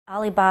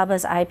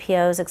Alibaba's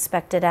IPO is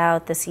expected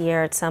out this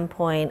year at some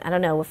point. I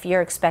don't know if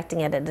you're expecting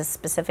it at a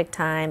specific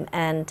time.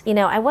 And,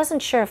 I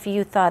wasn't sure if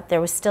you thought there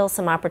was still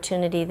some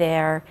opportunity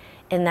there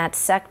in that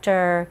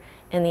sector,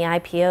 in the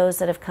IPOs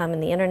that have come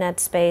in the internet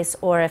space,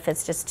 or if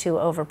it's just too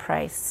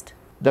overpriced.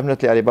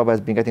 Definitely Alibaba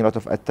has been getting a lot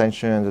of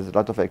attention. There's a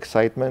lot of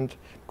excitement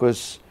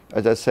because,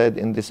 as I said,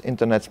 in this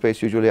internet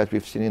space, usually, as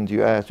we've seen in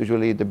the US,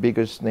 usually the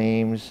biggest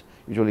names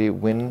usually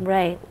win.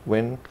 Right.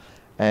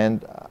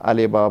 And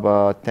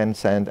Alibaba,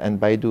 Tencent, and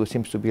Baidu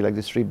seems to be like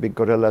the three big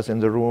gorillas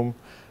in the room.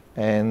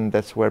 And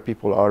that's where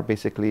people are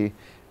basically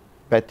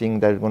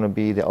betting they're going to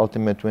be the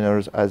ultimate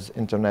winners as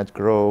internet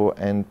grow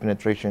and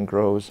penetration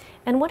grows.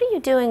 And what are you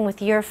doing with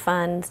your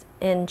funds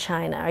in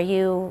China?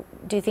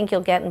 Do you think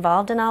you'll get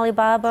involved in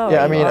Alibaba?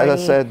 Yeah,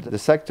 as I said, the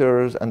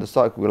sectors and the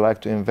stock we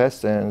like to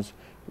invest in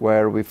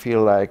where we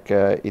feel like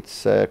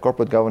its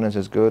corporate governance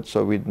is good,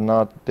 so we're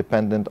not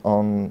dependent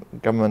on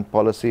government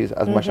policies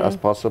as much as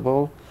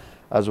possible,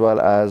 as well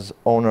as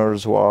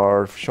owners who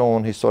are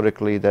shown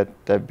historically that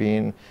they've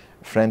been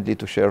friendly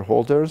to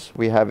shareholders.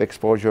 We have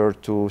exposure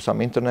to some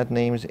internet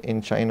names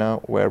in China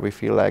where we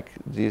feel like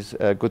these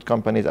good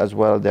companies as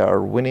well, they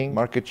are winning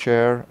market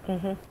share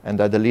and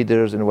they're the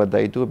leaders in what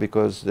they do,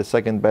 because the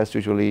second best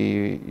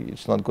usually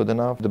it's not good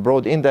enough. The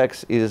broad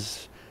index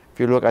is, if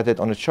you look at it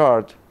on a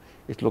chart,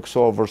 it looks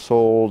so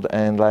oversold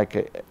and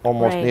like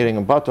almost nearing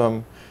a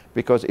bottom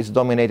because it's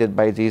dominated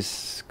by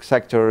these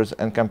sectors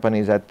and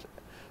companies that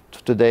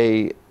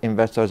today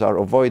investors are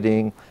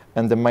avoiding,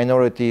 and the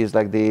minorities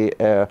like the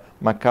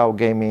Macau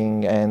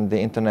gaming and the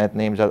internet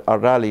names that are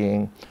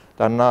rallying,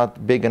 they're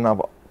not big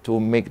enough to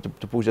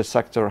push the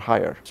sector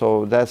higher.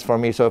 So that's for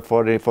me. So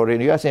for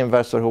a US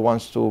investor who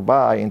wants to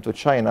buy into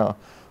China,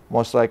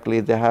 most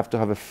likely they have to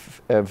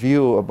have a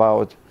view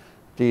about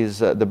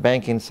the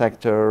banking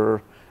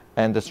sector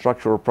and the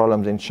structural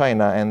problems in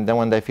China, and then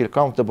when they feel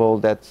comfortable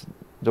that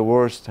the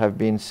worst have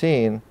been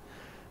seen,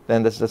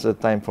 then that's the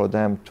time for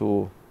them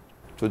to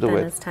do it.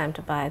 Then it's time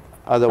to buy.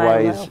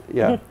 Otherwise,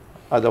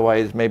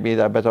 otherwise maybe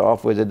they're better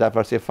off with a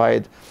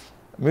diversified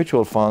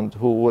mutual fund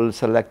who will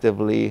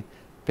selectively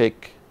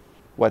pick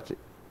what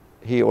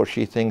he or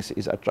she thinks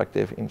is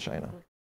attractive in China.